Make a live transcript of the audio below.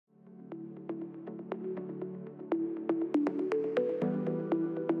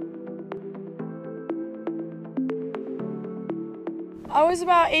I was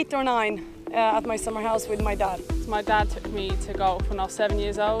about 8 or 9 at my summer house with my dad. My dad took me to golf when I was 7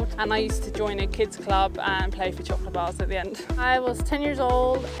 years old, and I used to join a kids club and play for chocolate bars at the end. I was 10 years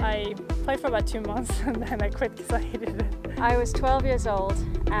old. I played for about 2 months and then I quit because I hated it. I was 12 years old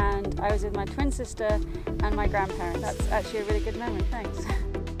and I was with my twin sister and my grandparents. That's actually a really good memory, thanks.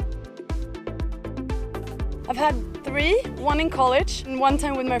 I've had 3, one in college and one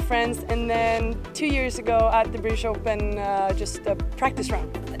time with my friends, and then 2 years ago at the British Open, just a practice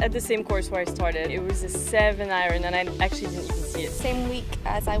round. At the same course where I started, it was a 7-iron and I actually didn't even see it. Same week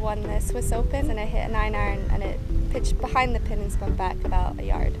as I won the Swiss Open, and I hit a 9-iron and it pitched behind the pin and spun back about a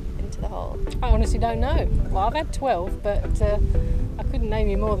yard into the hole. I honestly don't know. Well, I've had 12, but I couldn't name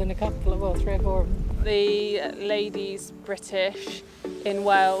you more than a couple of, well, 3 or 4 of them. The ladies British in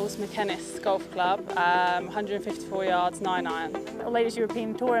Wales, McKennis Golf Club, 154 yards, 9-iron. The latest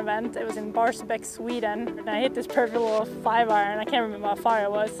European Tour event, it was in Barsebäck, Sweden. And I hit this perfect little 5-iron, I can't remember how far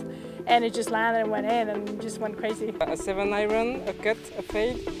it was. And it just landed and went in and just went crazy. A 7-iron, a cut, a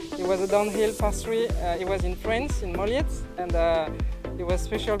fade. It was a downhill par 3. It was in France, in Molliet. And it was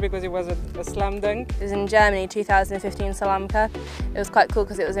special because it was a slam dunk. It was in Germany, 2015 Salam Cup. It was quite cool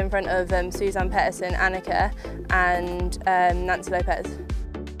because it was in front of Suzanne Pettersen, Annika and Nancy Lopez.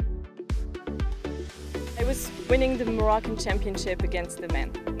 I was winning the Moroccan Championship against the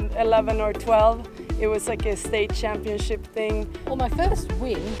men. 11 or 12, it was like a state championship thing. Well, my first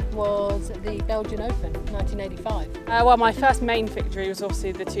win was the Belgian Open, 1985. Well, my first main victory was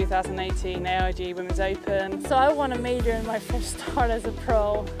obviously the 2018 AIG Women's Open. So I won a major in my first start as a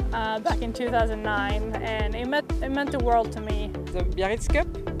pro back in 2009, and it meant the world to me. The Biarritz Cup,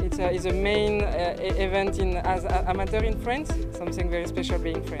 it's a main event as amateur in France, something very special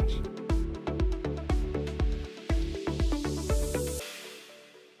being French.